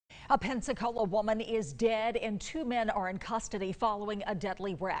A Pensacola woman is dead and two men are in custody following a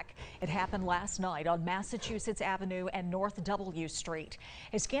deadly wreck. It happened last night on Massachusetts Avenue and North W Street.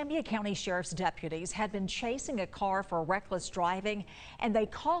 Escambia County Sheriff's deputies had been chasing a car for reckless driving, and they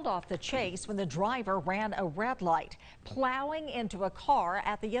called off the chase when the driver ran a red light, plowing into a car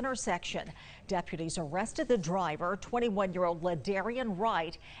at the intersection. Deputies arrested the driver, 21-year-old Ladarian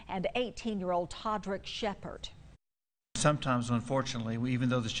Wright, and 18-year-old Todrick Shepard. Sometimes, unfortunately, even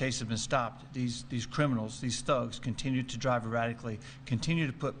though the chase has been stopped, these criminals, these thugs, continue to drive erratically, continue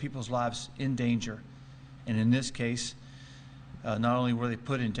to put people's lives in danger. And in this case, not only were they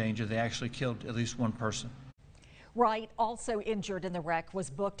put in danger, they actually killed at least one person. Wright, also injured in the wreck, was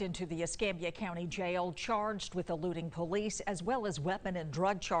booked into the Escambia County Jail, charged with eluding police as well as weapon and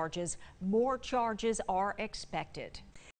drug charges. More charges are expected.